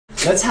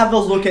let's have a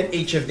look at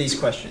each of these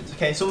questions.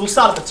 Okay, so we'll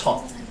start at the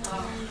top.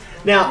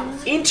 Now,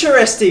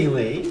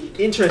 interestingly,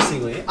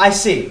 I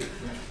see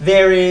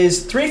there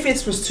is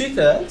 3/5 plus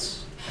 2/3.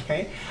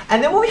 Okay,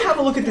 and then when we have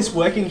a look at this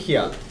working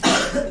here,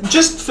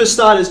 just for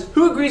starters,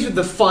 who agrees with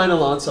the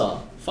final answer?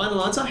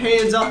 Final answer,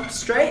 hands up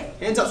straight,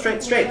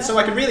 straight, so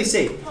I can really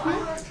see.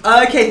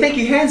 Okay, thank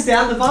you, hands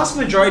down, the vast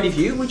majority of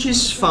you, which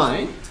is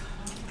fine.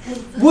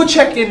 We'll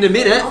check in a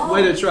minute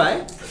whether it's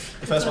right.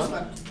 The first one.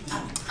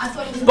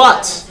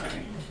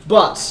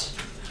 But,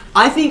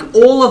 I think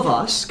all of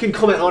us can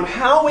comment on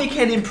how we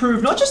can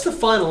improve not just the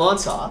final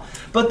answer,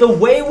 but the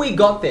way we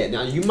got there.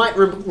 Now, you might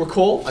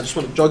recall, I just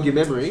want to jog your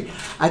memory,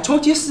 I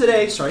talked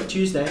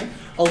Tuesday,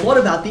 a lot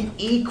about the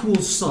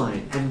equal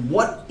sign and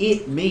what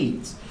it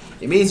means.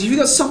 It means if you've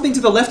got something to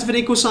the left of an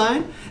equal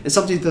sign and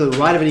something to the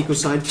right of an equal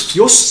sign,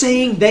 you're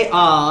saying they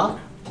are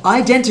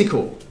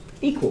identical,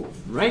 equal,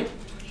 right?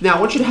 Now, I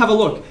want you to have a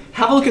look.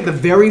 Have a look at the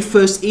very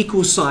first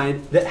equal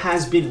sign that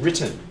has been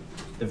written.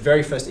 The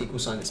very first equal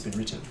sign that's been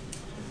written.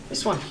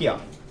 This one here,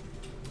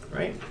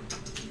 right?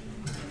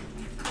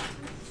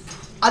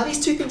 Are these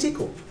two things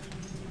equal?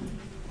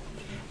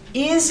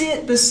 Is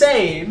it the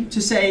same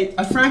to say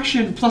a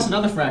fraction plus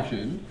another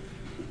fraction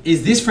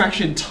is this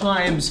fraction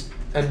times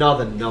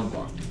another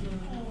number?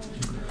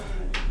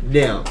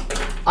 Now,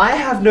 I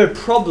have no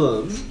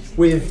problem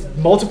with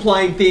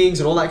multiplying things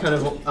and all that kind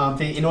of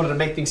thing in order to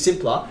make things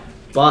simpler,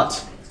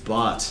 but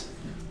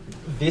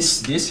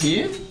this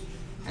here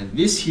and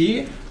this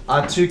here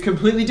are two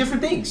completely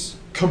different things.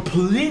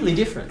 Completely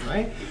different,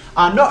 right?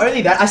 Not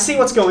only that, I see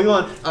what's going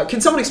on.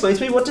 Can someone explain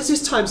to me, what does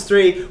this times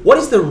 3, what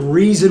is the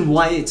reason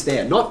why it's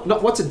there?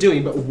 Not what's it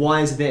doing, but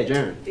why is it there,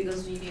 Jaren?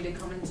 Because you need a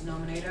common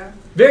denominator.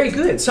 Very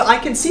good. So I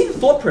can see the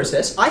thought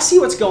process. I see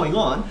what's going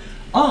on.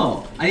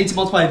 Oh, I need to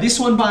multiply this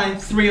one by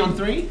 3 on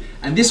 3,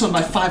 and this one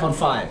by 5 on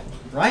 5,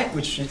 right?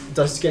 Which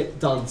does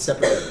get done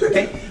separately,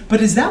 okay? But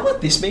is that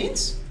what this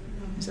means?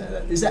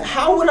 Is that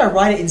how would I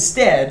write it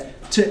instead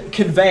to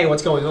convey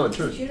what's going on?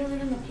 True. You should have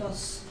written the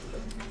plus.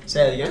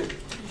 Say that again. You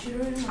should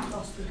have written the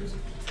plus because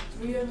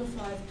 3 over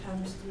 5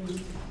 times 3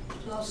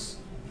 plus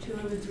 2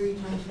 over 3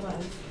 times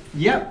 5.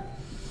 Yep.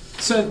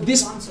 So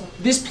this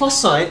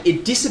plus sign,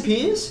 it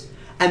disappears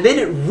and then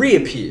it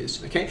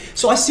reappears, okay?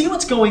 So I see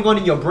what's going on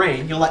in your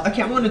brain. You're like,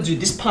 okay, I'm going to do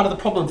this part of the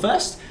problem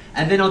first,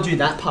 and then I'll do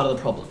that part of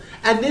the problem.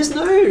 And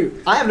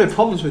I have no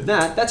problems with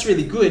that. That's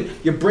really good.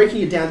 You're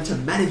breaking it down to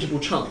manageable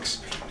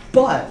chunks.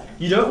 But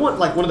you don't want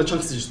like one of the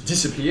chunks to just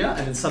disappear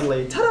and then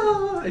suddenly,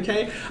 ta-da,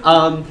 okay?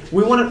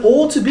 We want it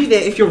all to be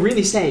there if you're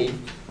really saying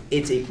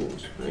it's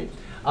equals, right?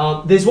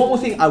 There's one more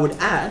thing I would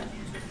add.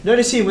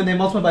 Notice here when they're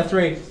multiplied by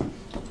 3,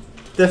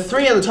 the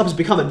 3 on the top has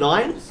become a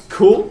 9.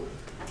 Cool.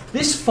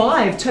 This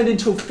 5 turned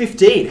into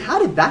 15. How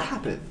did that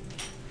happen?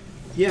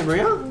 Yeah,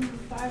 Maria? 5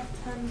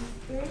 times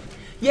 3?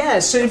 Yeah,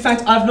 so in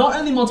fact, I've not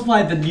only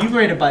multiplied the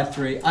numerator by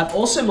 3, I've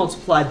also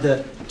multiplied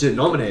the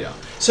denominator.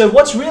 So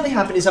what's really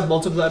happened is I've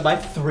multiplied by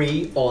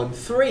 3 on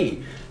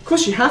 3. Of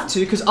course you have to,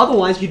 because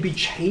otherwise you'd be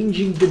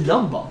changing the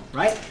number,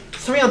 right?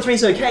 3 on 3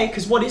 is okay,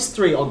 because what is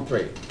 3 on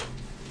 3?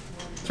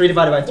 3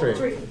 divided by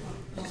 3.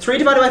 3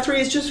 divided by 3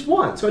 is just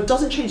 1, so it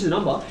doesn't change the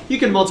number. You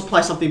can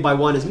multiply something by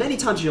 1 as many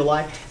times as you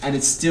like, and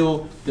it's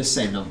still the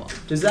same number.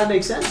 Does that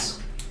make sense?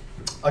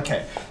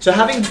 Okay, so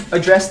having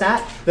addressed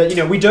that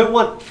we don't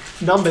want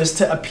numbers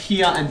to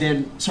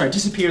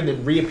disappear and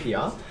then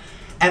reappear,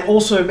 and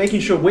also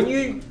making sure when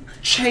you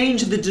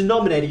change the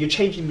denominator, you're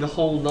changing the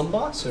whole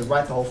number, so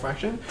write the whole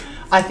fraction.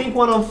 I think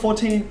 1 and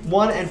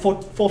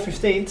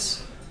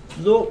 4/15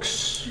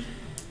 looks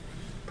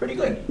pretty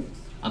good.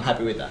 I'm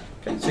happy with that.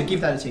 Okay, so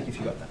give that a tick if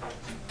you got that.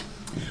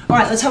 All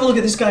right, let's have a look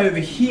at this guy over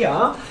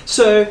here.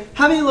 So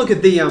having a look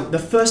at the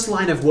first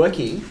line of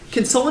working,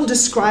 can someone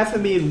describe for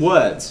me in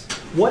words?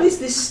 What is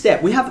this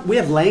step? We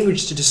have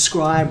language to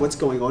describe what's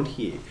going on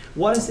here.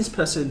 What has this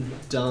person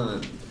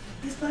done?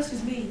 This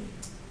person's me.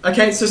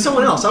 Okay, so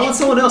someone else. I want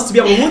someone else to be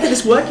able to look at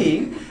this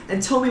working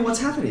and tell me what's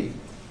happening.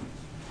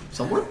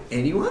 Someone?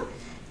 Anyone?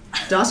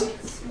 Darcy?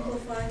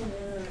 Simplifying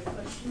the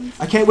questions.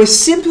 Okay, we're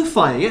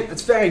simplifying it.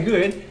 That's very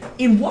good.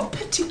 In what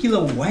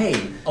particular way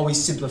are we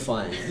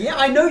simplifying? Yeah,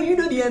 I know you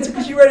know the answer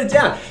because you wrote it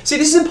down. See,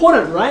 this is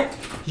important, right?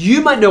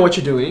 You might know what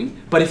you're doing,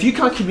 but if you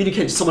can't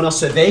communicate to someone else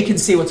so they can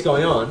see what's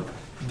going on,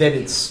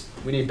 then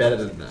we need better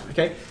than that,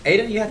 okay?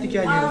 Aiden, you have to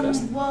go ahead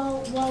first.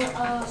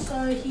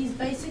 So he's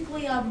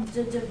basically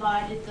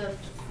divided the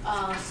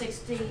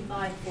 60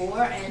 by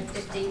 4 and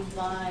 15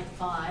 by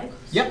 5.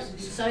 Yep.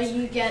 So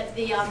you get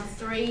the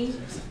 3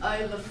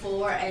 over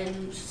 4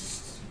 and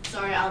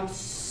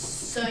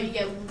so you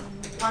get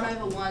 1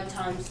 over 1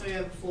 times 3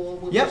 over 4,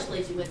 which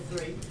leaves you with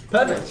 3.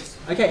 Perfect.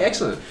 Okay,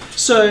 excellent.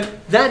 So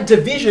that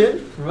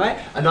division, right?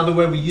 Another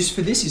word we use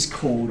for this is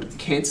called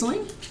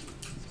cancelling.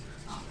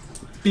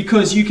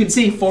 Because you can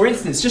see, for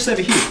instance, just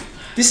over here,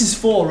 this is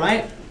 4,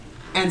 right?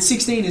 and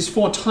 16 is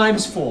 4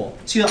 times 4.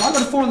 So you're like, I've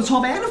got a 4 on the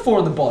top and a 4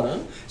 on the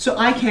bottom, so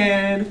I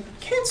can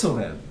cancel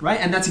them, right?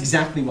 And that's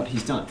exactly what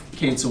he's done.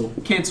 Cancel,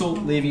 cancel,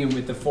 leaving him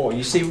with the 4.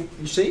 You see?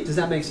 Does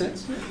that make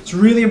sense? It's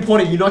really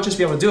important you not just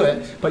be able to do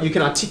it, but you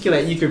can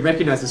articulate, you can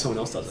recognize that someone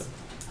else does it.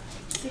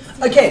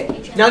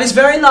 Okay, now this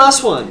very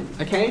last one,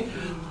 okay?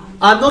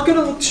 I'm not going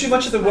to look too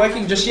much at the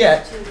working just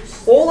yet.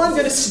 All I'm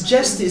going to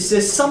suggest is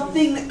there's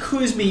something that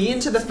clues me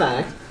into the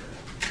fact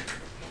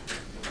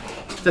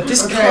that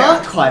this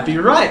can't quite be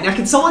right. Now,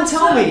 can someone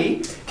tell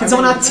me, can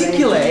someone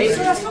articulate? So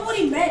that's not what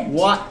he meant.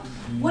 What?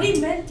 What he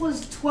meant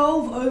was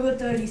 12 over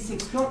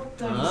 36, not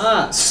 36.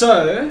 Ah,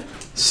 so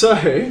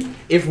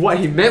if what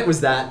he meant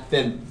was that,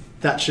 then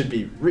that should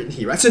be written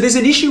here, right? So there's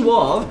an issue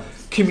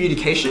of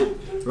communication,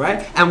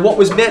 right? And what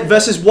was meant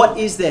versus what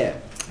is there.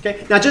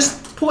 Okay, now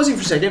just pausing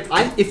for a second.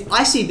 If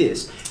I see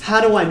this,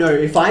 how do I know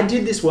if I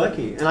did this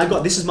working and I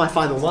got this is my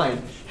final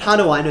line, how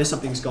do I know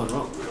something's gone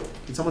wrong?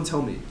 Can someone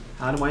tell me?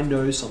 How do I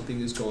know something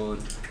has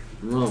gone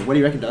wrong? What do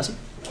you reckon, Dyson?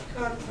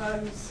 Can't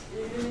times,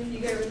 even if you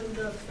get rid of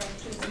the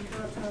fractions, you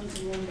can't times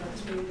 1 by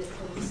 3 to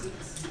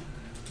 26.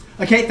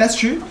 Okay, that's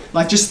true.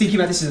 Like just thinking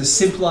about this as a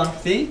simpler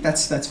thing,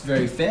 that's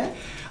very fair.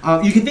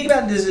 You can think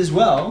about this as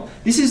well.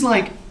 This is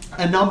like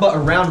a number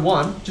around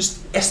 1, just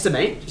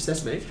estimate,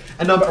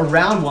 a number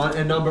around 1 and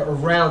a number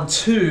around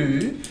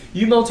 2,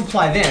 you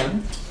multiply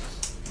them,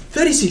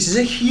 36 is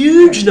a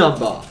huge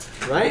number,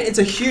 right? It's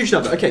a huge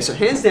number. Okay, so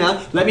hands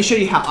down, let me show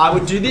you how I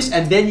would do this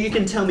and then you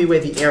can tell me where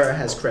the error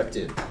has crept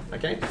in,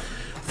 okay?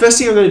 First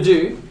thing I'm going to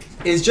do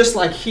is just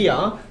like here,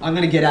 I'm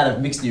going to get out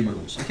of mixed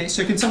numerals, okay?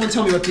 So can someone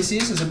tell me what this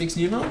is as a mixed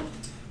numeral?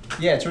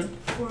 Yeah, Trin?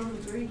 4 over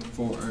 3.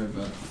 4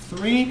 over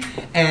 3.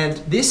 And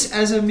this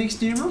as a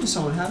mixed numeral, does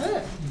someone have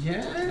it?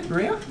 Yeah,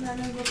 Maria? 9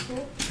 over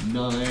 4.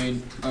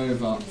 9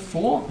 over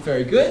 4,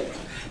 very good.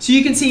 So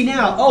you can see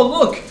now, oh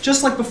look,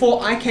 just like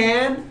before, I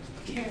can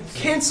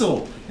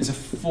cancel. There's a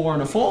 4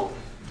 and a 4.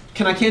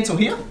 Can I cancel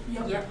here?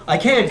 Yep. I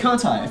can,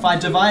 can't I? If I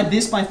divide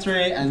this by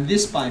 3 and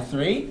this by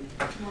 3,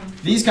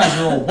 these guys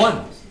are all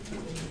 1.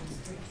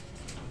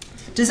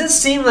 Does that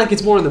seem like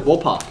it's more in the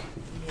ballpark?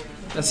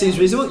 That seems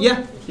reasonable?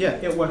 Yeah,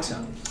 it works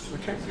out.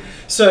 Okay.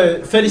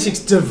 So 36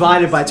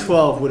 divided by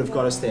 12 would have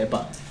got us there,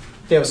 but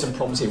there were some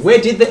problems here. Where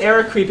did the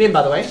error creep in,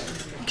 by the way?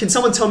 Can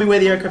someone tell me where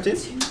the error crept in?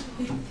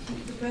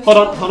 Hold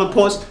on,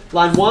 pause.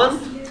 Line 1,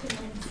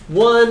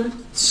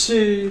 1,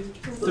 2,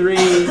 3,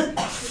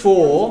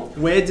 4.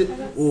 Where did,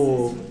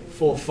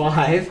 4,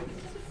 5.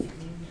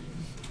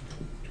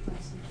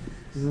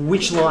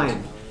 Which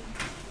line?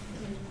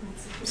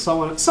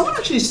 Someone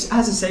actually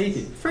hasn't said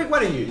anything. Frank, why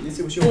don't you?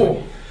 It was your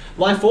 4.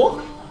 Line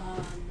 4?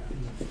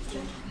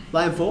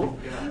 Line 4?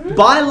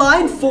 By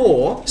line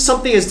 4,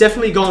 something has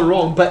definitely gone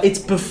wrong, but it's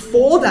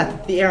before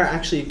that the error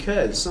actually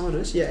occurs. Someone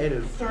else? Yeah,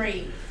 Aiden.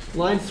 3.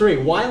 Line 3.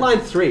 Why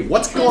line 3?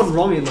 What's gone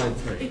wrong in line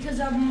 3? Because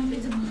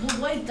it's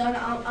what he's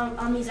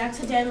done. He's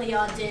accidentally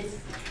did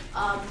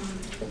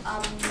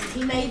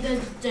he made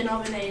the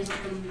denominators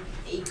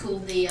equal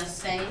the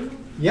same.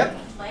 Yep.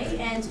 Way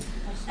and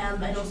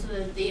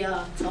also the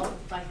top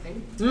like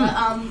thing.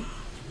 Mm.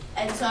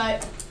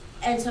 But,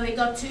 and so he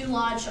got too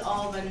large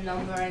of a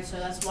number, and so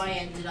that's why he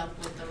ended up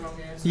with the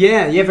wrong answer.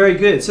 Yeah, very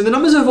good. So the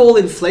numbers have all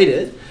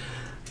inflated.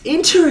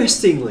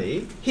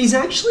 Interestingly, he's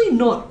actually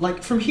not,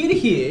 like from here to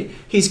here,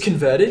 he's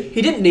converted.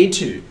 He didn't need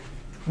to.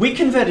 We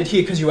converted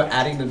here because you were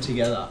adding them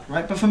together,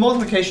 right? But for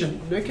multiplication,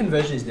 no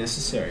conversion is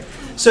necessary.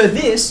 So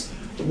this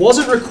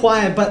wasn't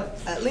required, but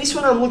at least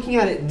when I'm looking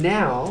at it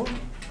now,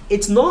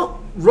 it's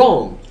not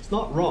wrong. It's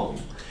not wrong.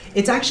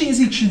 It's actually as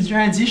he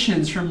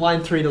transitions from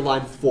line 3 to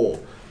line 4.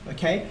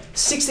 Okay,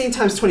 16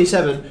 times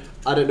 27,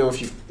 I don't know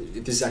if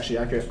this is actually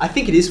accurate. I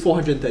think it is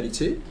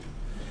 432.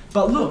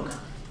 But look,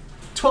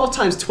 12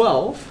 times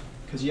 12,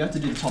 because you have to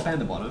do the top and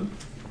the bottom,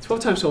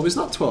 12 times 12 is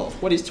not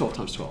 12. What is 12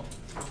 times 12?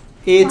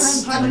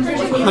 It's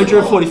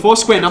 144.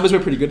 Square numbers were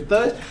pretty good at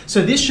those.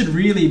 So this should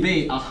really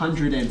be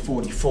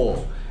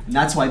 144. And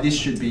that's why this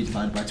should be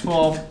divided by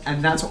 12,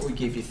 and that's what we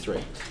give you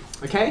 3.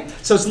 Okay?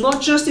 So it's not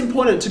just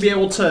important to be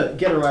able to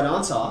get a right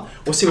answer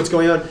or see what's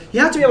going on. You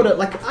have to be able to,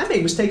 like, I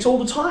make mistakes all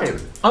the time.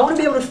 I want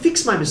to be able to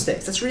fix my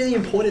mistakes. That's really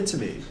important to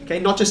me. Okay?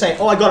 Not just say,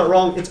 oh, I got it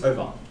wrong, it's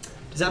over.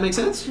 Does that make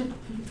sense?